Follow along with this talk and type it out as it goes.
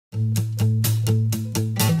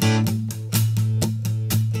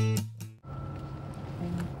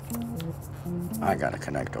I gotta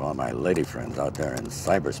connect to all my lady friends out there in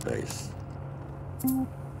cyberspace.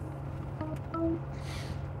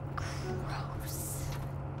 Gross.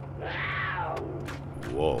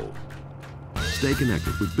 Whoa. Stay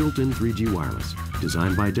connected with built-in 3G wireless.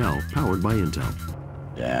 Designed by Dell, powered by Intel.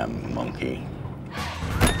 Damn monkey.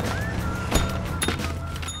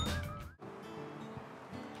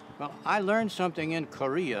 Well, I learned something in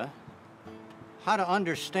Korea, how to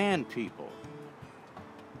understand people.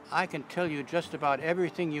 I can tell you just about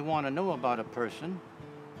everything you want to know about a person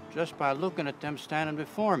just by looking at them standing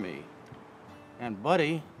before me. And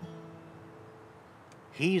Buddy,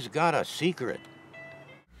 he's got a secret.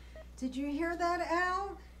 Did you hear that,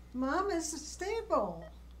 Al? Mom is stable.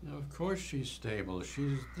 Of course she's stable.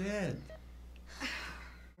 She's dead.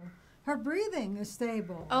 Her breathing is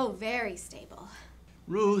stable. Oh, very stable.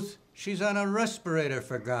 Ruth, she's on a respirator,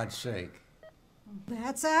 for God's sake.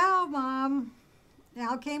 That's Al, Mom.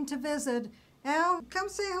 Al came to visit. Al, come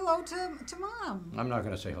say hello to Mom. I'm not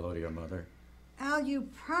going to say hello to your mother. Al, you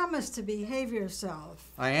promised to behave yourself.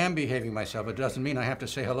 I am behaving myself. It doesn't mean I have to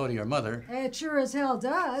say hello to your mother. It sure as hell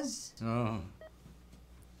does. Oh.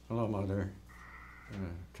 Hello, Mother.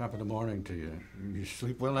 Top of the morning to you. You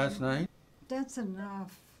sleep well last night? That's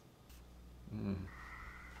enough.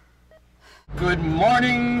 Good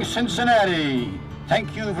morning, Cincinnati.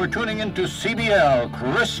 Thank you for tuning into CBL,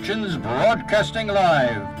 Christians Broadcasting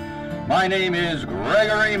Live. My name is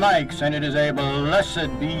Gregory Mikes, and it is a blessed,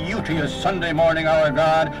 beauteous Sunday morning our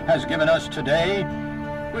God has given us today.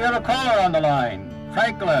 We have a caller on the line.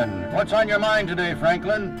 Franklin, what's on your mind today,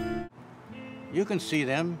 Franklin? You can see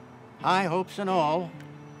them, high hopes and all.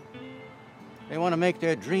 They want to make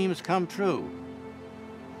their dreams come true.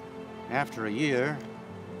 After a year,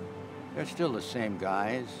 they're still the same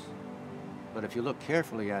guys, but if you look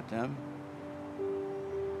carefully at them,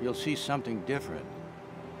 you'll see something different.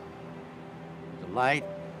 The light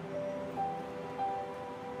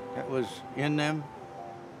that was in them,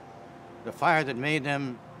 the fire that made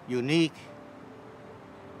them unique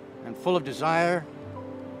and full of desire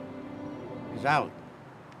is out.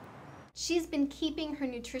 She's been keeping her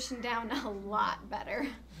nutrition down a lot better.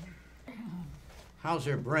 How's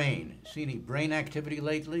her brain? See any brain activity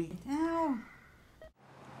lately? Al.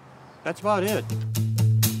 That's about it.